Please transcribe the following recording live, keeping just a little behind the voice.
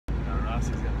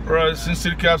Right, Sin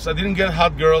City Cabs. I didn't get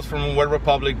hot girls from Wet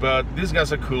Republic, but these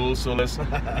guys are cool. So let's,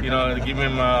 give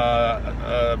them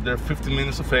their 15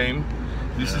 minutes of fame.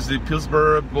 This is the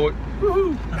Pillsbury boy.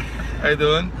 Woohoo! How you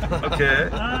doing? Okay.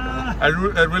 I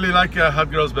really like hot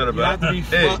girls better, but you have to be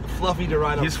fluffy to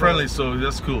ride. He's friendly, so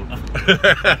that's cool.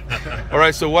 All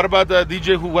right. So what about the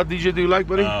DJ? What DJ do you like,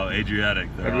 buddy? Oh, Adriatic.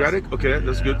 Adriatic. Awesome. Okay,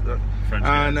 that's good.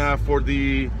 And for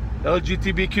the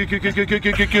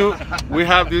LGBTQ, we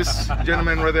have this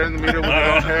gentleman right there in the middle with the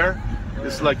long hair.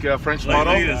 It's like a French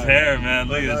model. Look at his hair, man.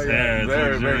 Look at his hair.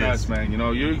 Very, very nice, man.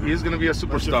 He's gonna be a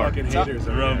superstar. The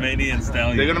Romanian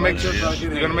stallion. They're gonna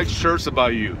make shirts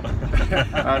about you.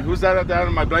 Who's that down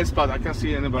in my blind spot? I can't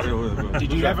see anybody over there.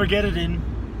 Did you ever get it in?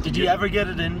 Did you ever get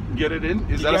it in? Get it in?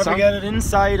 Is Did that you a ever song? get it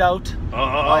inside out?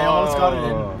 I always got it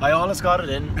in. I always got it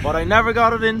in, but I never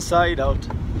got it inside out.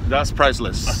 That's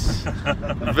priceless.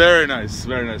 Very nice,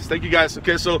 very nice. Thank you guys.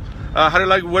 Okay, so how do you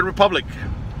like Wet Republic?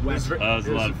 It was a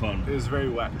lot of fun. It was very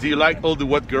wet. Do you like all the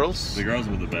wet girls? The girls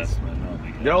were the best, man. No,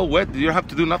 they're all wet. You don't have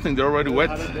to do nothing. They're already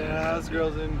wet. How's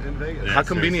girls in Vegas? Yeah, How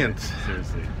convenient.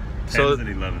 Seriously. 10s So and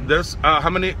 11s. there's how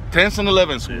many 10s and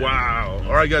 11s? Yeah. Wow.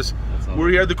 All right, guys. all. We're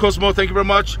here at the Cosmo. Thank you very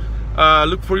much.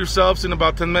 Look for yourselves in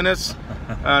about 10 minutes.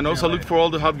 And also look for all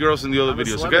the hot girls in the other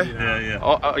videos, okay?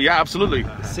 Yeah. Yeah, absolutely.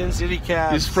 Sin City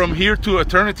Cabs. It's from here to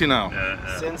eternity now.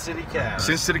 Yeah. Sin City Cabs.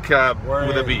 Sin City Cab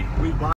with a B.